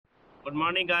Good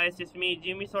morning, guys. It's me,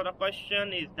 Jimmy. So the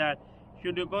question is that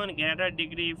should you go and get a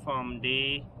degree from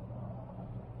the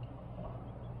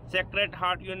Sacred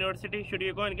Heart University? Should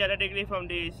you go and get a degree from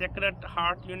the Sacred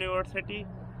Heart University?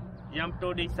 Jump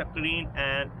to the screen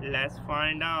and let's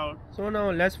find out. So now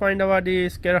let's find out the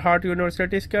Sacred Heart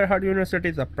University. Sacred Heart University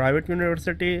is a private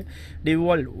university. The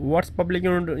world's public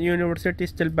university is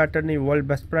still better than the world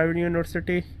best private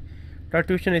university. The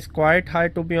tuition is quite high,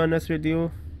 to be honest with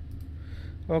you.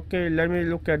 Okay, let me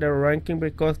look at the ranking,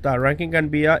 because the ranking can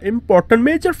be an important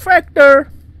major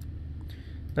factor.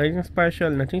 Nothing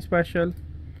special.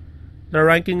 The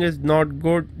ranking is not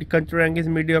good. The country rank is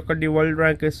mediocre. The world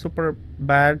rank is super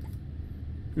bad.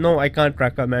 No, I can't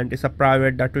recommend. It's a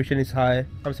private. The tuition is high.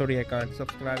 I'm sorry, I can't.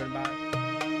 Subscribe and bye.